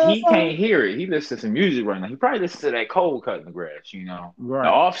because dinner or he something. can't hear it. He listens to some music right now. He probably listens to that cold cutting the grass, you know. The Right.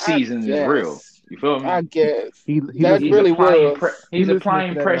 off I season is real. guess. You feel me? I guess. He That He's listens. really applying was. He he's listening to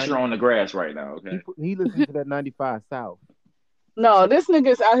applying that pressure 90. on the grass right now, okay? He listens to that 95 South. No, this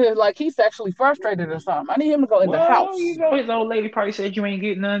nigga's out here like he's sexually frustrated or something. I need him to go in the Well, you house. know, his old lady probably said you ain't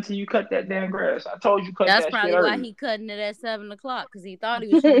getting none until you cut that damn grass. I told you cut That's that shit probably why early. he cutting it at 7 o'clock, because he thought he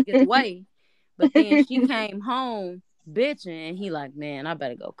was trying to get away. But then she came home bitching, and he like, man, I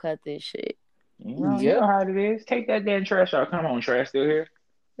better go cut this shit. You Yep, know how it is. Take that damn trash out. Come on, trash still here.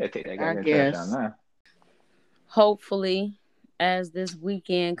 Yeah, take that I goddamn trash out guess. now. Hopefully, as this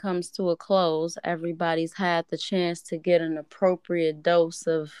weekend comes to a close, everybody's had the chance to get an appropriate dose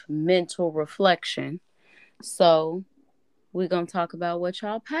of mental reflection. So we're going to talk about what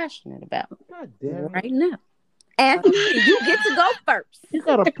y'all passionate about God damn it! right now. Anthony, you get to go first. You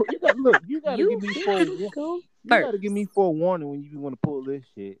gotta look. You gotta You give me get four. to go You gotta first. give me forewarning when you want to pull this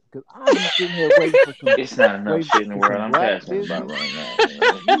shit. Cause I'm sitting here waiting for some. It's not enough Waiting shit in the for world some I'm black passionate about business. right now. You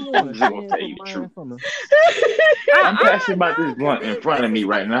know? You want I'm to just gonna stand tell for you the mine truth. from the. I'm passionate about No, this blunt in front of me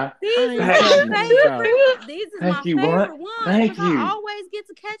right now. These I is ain't my Passionate. passionate about. favorite. These is my Thank you, blunt. favorite ones Thank because I you. always get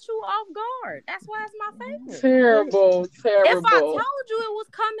to catch you off guard. That's why it's my favorite. Terrible, If I terrible. told you it was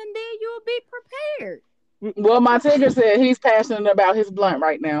coming, then you would be prepared. Well, my Tigger said he's passionate about his blunt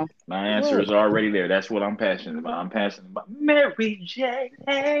right now. My answer What? is already there. That's what I'm passionate about. I'm passionate about Mary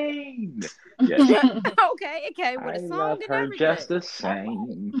Jane. Yes. Okay, it came with I a song love and her everything. just the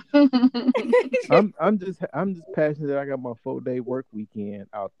same. I'm just passionate that I got my 4-day work weekend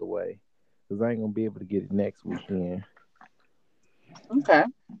out the way. Cause I ain't gonna be able to get it next weekend. Okay.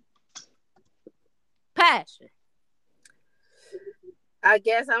 Passion. I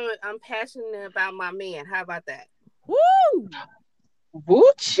guess I'm passionate about my man. How about that? Woo! Woo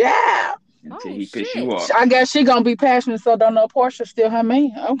child. Until Oh, he piss shit. you off. I guess she gonna be passionate, so don't know Portia still her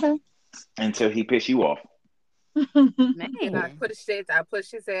man. Okay. Until he piss you off. And I Man,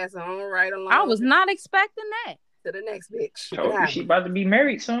 push his ass on right along I was not expecting that. to the next bitch. Told you she about to be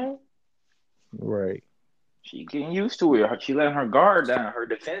married soon. Right. She getting used to it. She letting her guard down, her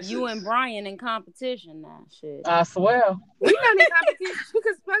defenses. You and Brian in competition now. Shit. I swear. We not in competition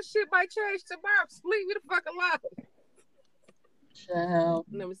because my shit might change tomorrow. Leave me the fuck alone. Child.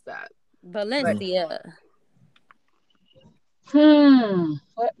 Let me stop. Valencia.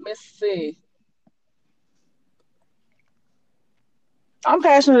 Let me see. I'm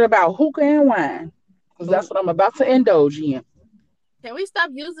passionate about hookah and wine. Because that's what I'm about to indulge in. Can we stop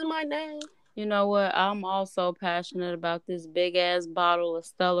using my name? You know what? I'm also passionate about this big ass bottle of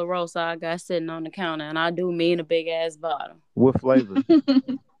Stella Rosa I got sitting on the counter, and I do mean a big ass bottle. What flavor?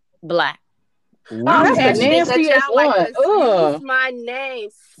 Black. Ooh. Oh, that's the Passionate that nastiest y'all like one. to Ugh. use my name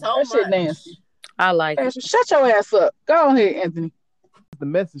so That shit much. nasty. I like it. Passion, shut your ass up. Go ahead, Anthony. The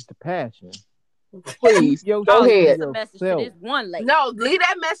message to passion. Please. Yo, Go Oh, ahead. here's a message to yourself. this one lady. No, leave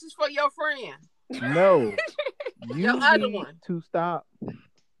that message for your friend. No. Your You other need one. to stop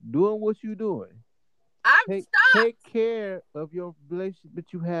doing what you're doing. I'm Take stopped, take care of your relationship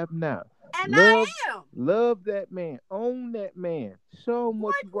that you have now. and Love I am. love that man. Own that man. Show him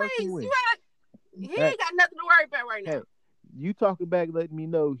what Boy, you're working please, with. he Hey. ain't got nothing to worry about right now. Hey, you talking back, letting me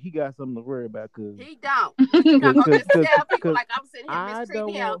know he got something to worry about. Cause He don't. You're not gonna just tell people Cause like I'm sitting here I mistreating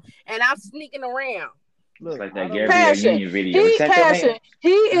don't him, want. and I'm sneaking around. Look, It's like I that don't Gabrielle Passion. Union video. He Is that your man? passion. He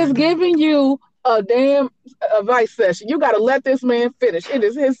is giving you a damn advice session. You got to let this man finish. It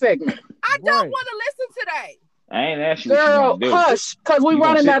is his segment. I don't Right. want to listen today. I ain't asked you what you Girl, want to do. hush, because we You gonna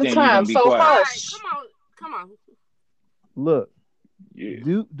running sit out of there and you time. gonna be So quiet. All right, hush. come on. Look, Yeah.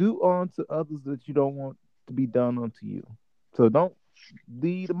 do unto others that you don't want to be done unto you. So don't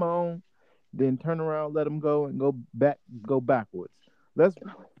lead them on, then turn around, let them go, and go backwards. Let's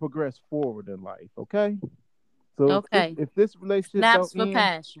progress forward in life, okay? So Okay. if this relationship Snaps don't for end,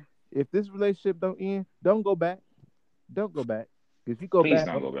 passion. if this relationship don't end, don't go back. Don't go back. If you go Please back,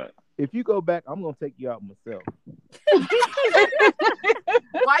 don't go back. if you go back, I'm gonna take you out myself.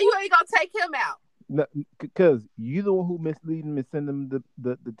 Why you ain't gonna take him out? No, because you the one who misleading me, send them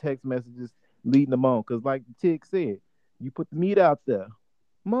the text messages, leading them on. Because like Tig said, you put the meat out there,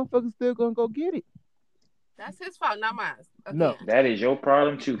 motherfuckers still gonna go get it. That's his fault, not mine. Again. No. That is your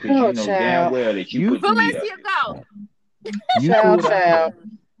problem too, because Oh, you know damn child. well that you You- put the meat up. Valencia, go. You Child, threw it out child.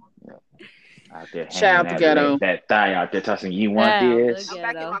 there. Out there hanging Child the ghetto. that thigh out there, talking. You want Child, this? the I'm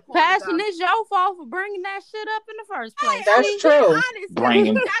back in ghetto. my corner Passion though. is your fault for bringing that shit up in the first place. Hey, I'm That's just See? being true. honest though. You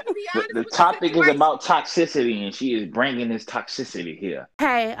Bringing got to be honest the with the topic is situation. about toxicity, and she is bringing this toxicity here.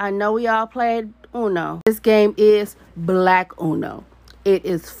 Hey, I know we all played Uno. This game is Black Uno. It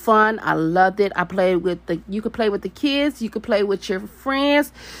is fun. I loved it. I played with you could play with the kids. You could play with your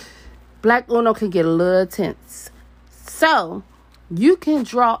friends. Black Uno can get a little tense. So, you can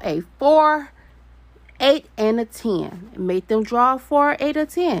draw a 4, 8, and a 10. Make them draw a 4, 8, or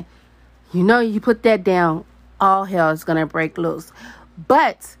 10. You know, you put that down, all hell is going to break loose.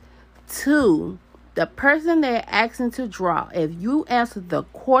 But, 2, the person they're asking to draw, if you answer the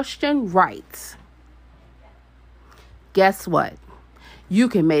question right, guess what? You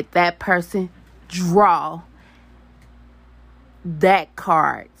can make that person draw that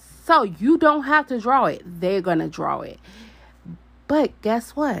card. So you don't have to draw it. They're going to draw it. But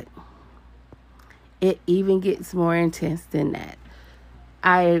guess what? It even gets more intense than that.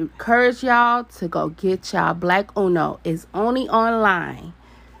 I encourage y'all to go get y'all Black Uno. It's only online.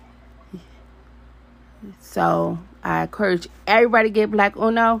 So I encourage everybody to get Black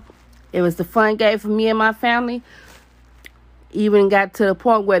Uno. It was the fun game for me and my family. Even got to the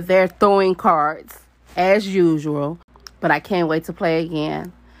point where they're throwing cards as usual. But I can't wait to play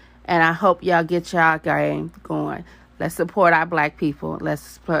again. And I hope y'all get y'all game going. Let's support our Black people. Let's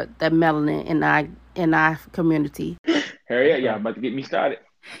support the melanin in our community. Hurry up, y'all about to get me started.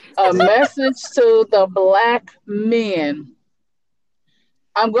 A message to the Black men.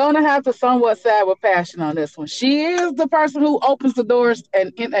 I'm going to have to somewhat side with Passion on this one. She is the person who opens the doors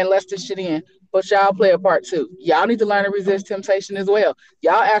and lets this shit in. But y'all play a part too. Y'all need to learn to resist temptation as well.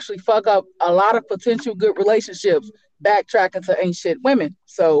 Y'all actually fuck up a lot of potential good relationships backtracking to ain't shit women.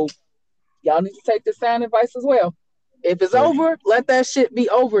 So y'all need to take this sound advice as well. If it's over, let that shit be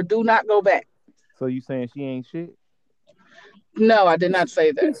over. Do not go back. So you saying she ain't shit? No, I did not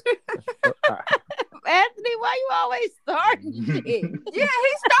say that. Anthony, why you always starting shit? Yeah,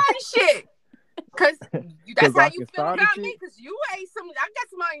 he started shit. Cause that's how you feel about me. Cause you ain't some. I got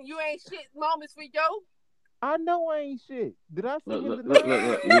some you ain't shit moments for you. I know I ain't shit. Did I say him Look.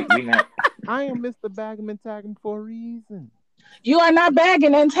 tonight? We not. I am Mr. Bagman tagging for a reason. You are not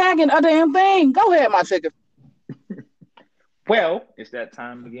bagging and tagging a damn thing. Go ahead, my ticket. Well, it's that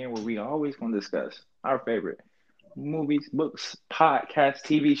time again where we always going to discuss our favorite movies, books, podcasts,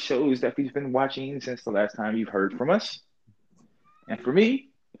 TV shows that we've been watching since the last time you've heard from us. And for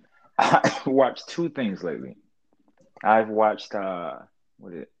me, I've watched 2 things lately. I've watched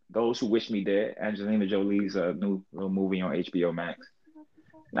Those Who Wish Me Dead, Angelina Jolie's new little movie on HBO Max.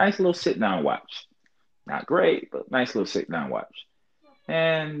 Nice little sit down watch. Not great, but nice little sit down watch.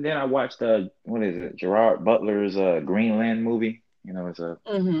 And then I watched Gerard Butler's Greenland movie. You know, it's a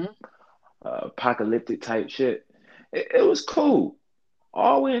apocalyptic type shit. It was cool.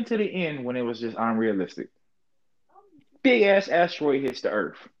 All the way until the end when it was just unrealistic. Big ass asteroid hits the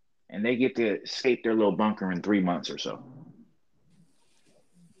Earth, and they get to escape their little bunker in 3 months or so.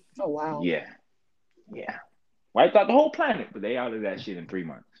 Oh wow. Yeah. Wiped out the whole planet, but they out of that shit in 3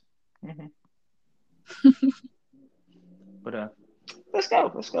 months. But let's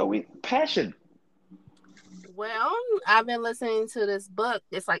go. We passion. Well, I've been listening to this book.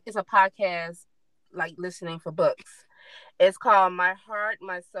 It's a podcast, like listening for books. It's called My Heart,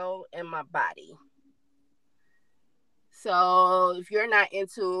 My Soul, and My Body. So if you're not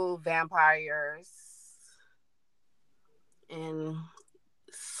into vampires and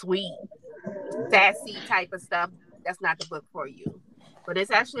sweet, sassy type of stuff, that's not the book for you. But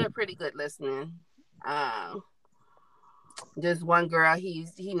it's actually a pretty good listening. Just one girl, he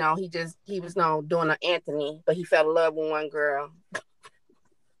was doing an Anthony, but he fell in love with one girl.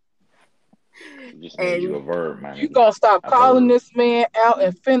 Just made you a verb, man. You gonna stop calling this man out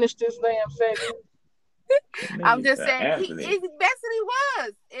and finish this damn segment? I'm just saying, he basically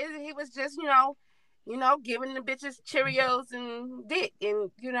was. He was just, giving the bitches Cheerios and dick, and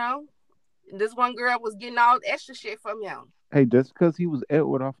this one girl was getting all extra shit from him. Hey, just because he was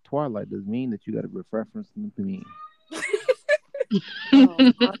Edward off Twilight doesn't mean that you got to reference him to me. Oh,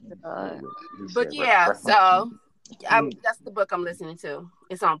 my God. But yeah, so that's the book I'm listening to.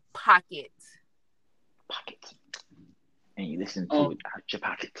 It's on Pocket. And you listen to it out your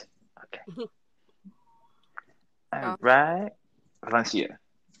pocket. Okay. All right. Valencia.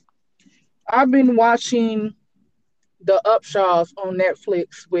 I've been watching The Upshaws on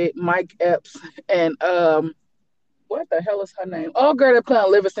Netflix with Mike Epps and what the hell is her name? Oh, girl that play on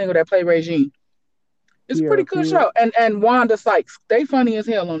Living Single that play Regine. It's a pretty good show. And Wanda Sykes. They funny as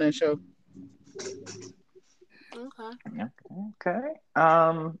hell on that show. Okay.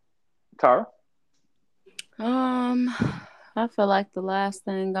 Tara? Um, I feel like the last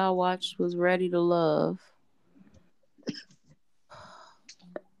thing I watched was Ready to Love,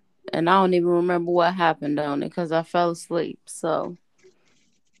 and I don't even remember what happened on it because I fell asleep. So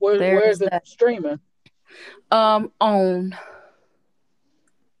there Where's is it that. streaming? On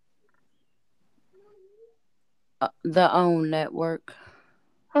the OWN network.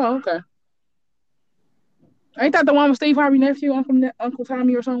 Oh, okay. Ain't that the one with Steve Harvey nephew, Uncle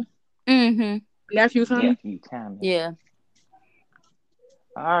Tommy or something? Mm-hmm. Nephew Yeah, Tommy? you time it. Yeah.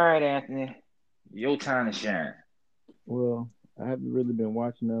 All right, Anthony, your time to shine. Well, I haven't really been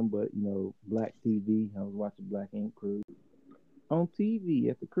watching them, but Black TV. I was watching Black Ink Crew on TV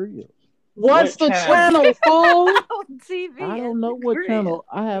at the crib. What's What the channel? channel, fool? On I TV at don't know the what crib. channel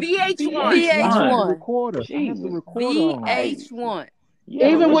I have. VH1. I have the VH1. VH1. recorder. I have the Jesus. recorder on. I VH1. You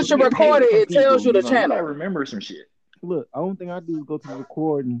ever Even with listen your get recorder, paid from it tells people, you the you gotta channel. remember some shit. Look, only thing I do is go to the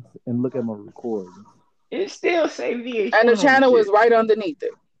recordings and look at my recordings. It still say And the VH1 on the channel is shit. right underneath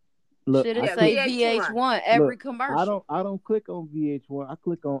it. Look, Should it I Yeah, say click. VH1. VH1 every Look, commercial? I don't click on VH1. I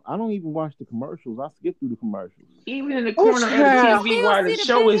click on. I don't even watch the commercials. I skip through the commercials. Even in the Oh, corner of the You child. TV still while the see the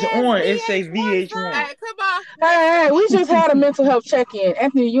show big is ass on, it say VH1 VH1. sign? Hey, come on. Hey, we just had a mental health check-in.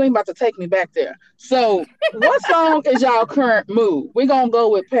 Anthony, you ain't about to take me back there. So, what song is y'all current mood? We're gonna go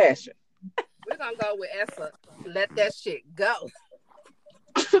with Passion We're gonna go with Essa. Let that shit go.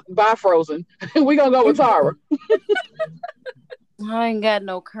 by Frozen. We're gonna go with Tara. I ain't got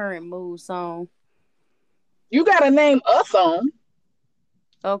no current mood song. You gotta name a song.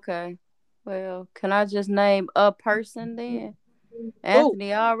 Okay. Well, can I just name a person then? Who?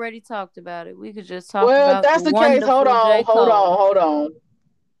 Anthony already talked about it. We could just talk Well, if about the that's the case, wonderful J. Cole. hold on.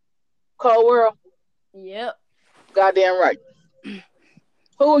 Cold World, Yep. goddamn right.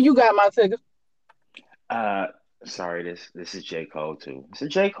 Who you got, my ticket? Uh, sorry, this is J Cole too. It's a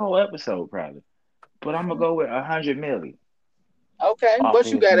J Cole episode probably, but I'm gonna go with 100 milli Okay, off what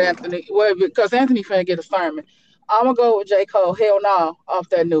of you his got, new one. Anthony? Well, because Anthony finna get a sermon. I'm gonna go with J. Cole. Hell no, off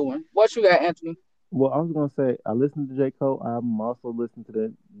that new one. What you got, Anthony? Well, I was gonna say I listened to J Cole album. I also listened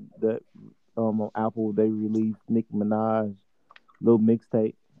to that on Apple. They released Nicki Minaj little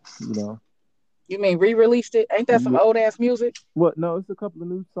mixtape. You know, You mean re-released it? Ain't that some yeah. old ass music? What? No, it's a couple of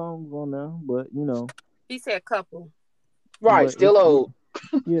new songs on there, but He said couple. Right, but still it old.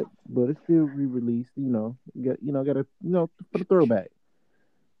 yeah, but it's still re-released. Got to for the throwback.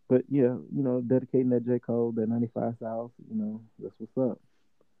 But yeah, dedicating that J Cole, that 95 South. That's what's up.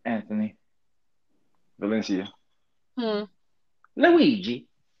 Anthony Valencia, Hmm. Luigi.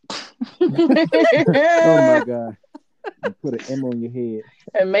 Oh my God, you put an M on your head.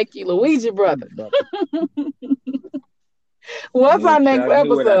 And make you Luigi, You brother. about What's our Wish next I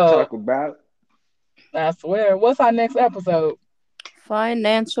knew what I episode? talk about. I swear. What's our next episode?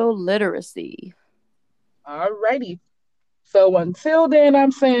 Financial literacy. Alrighty. So until then,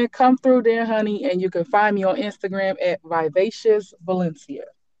 I'm saying come through there, honey, and you can find me on Instagram at Vivacious Valencia.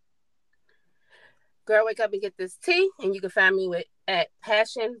 Girl, wake up and get this tea, and you can find me with at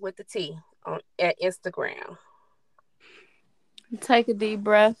Passion with the T on at Instagram. Take a deep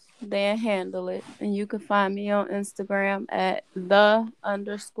breath, then handle it. And you can find me on Instagram at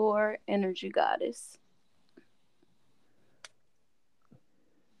 _energy goddess.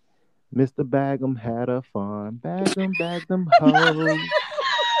 Mr. Bagum had a farm. Bag them hoes.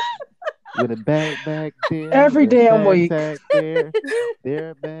 With a bag there, Every with a damn week. tag there.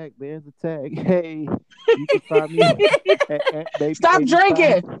 There bag, there's a tag. Hey, you can find me at Aunt Baby Stop 85.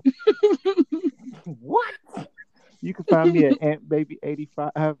 drinking. What? You can find me at Aunt Baby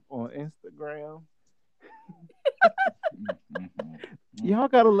 85 on Instagram. Y'all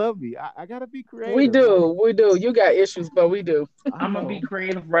gotta love me. I gotta be We creative. Like, do. We do. You got issues, but we do. I I'm gonna be know.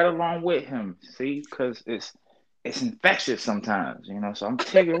 creative right along with him. See, because it's infectious sometimes, So I'm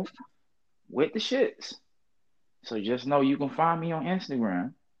Tigger with the shits. So just know you can find me on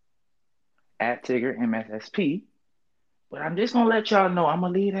Instagram at Tigger MSSP. But I'm just gonna let y'all know I'm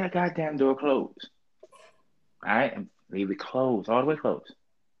gonna leave that goddamn door closed. All right, and leave it closed, all the way closed,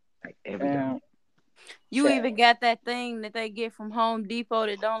 like every day. Um, You child. even got that thing that they get from Home Depot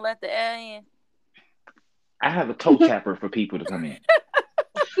that don't let the air in. I have a toe tapper for people to come in.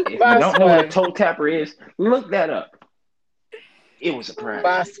 If you By don't know what a sway. toe tapper is, look that up. It was a surprise.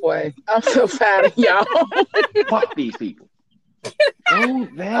 By sway. I'm so tired of y'all. Fuck these people. Go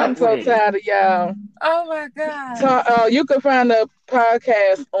I'm that so way. tired of y'all. Oh my God. So, you can find the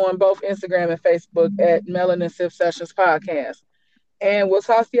podcast on both Instagram and Facebook at Melanin Sip Sessions Podcast. And we'll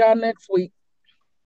talk to y'all next week.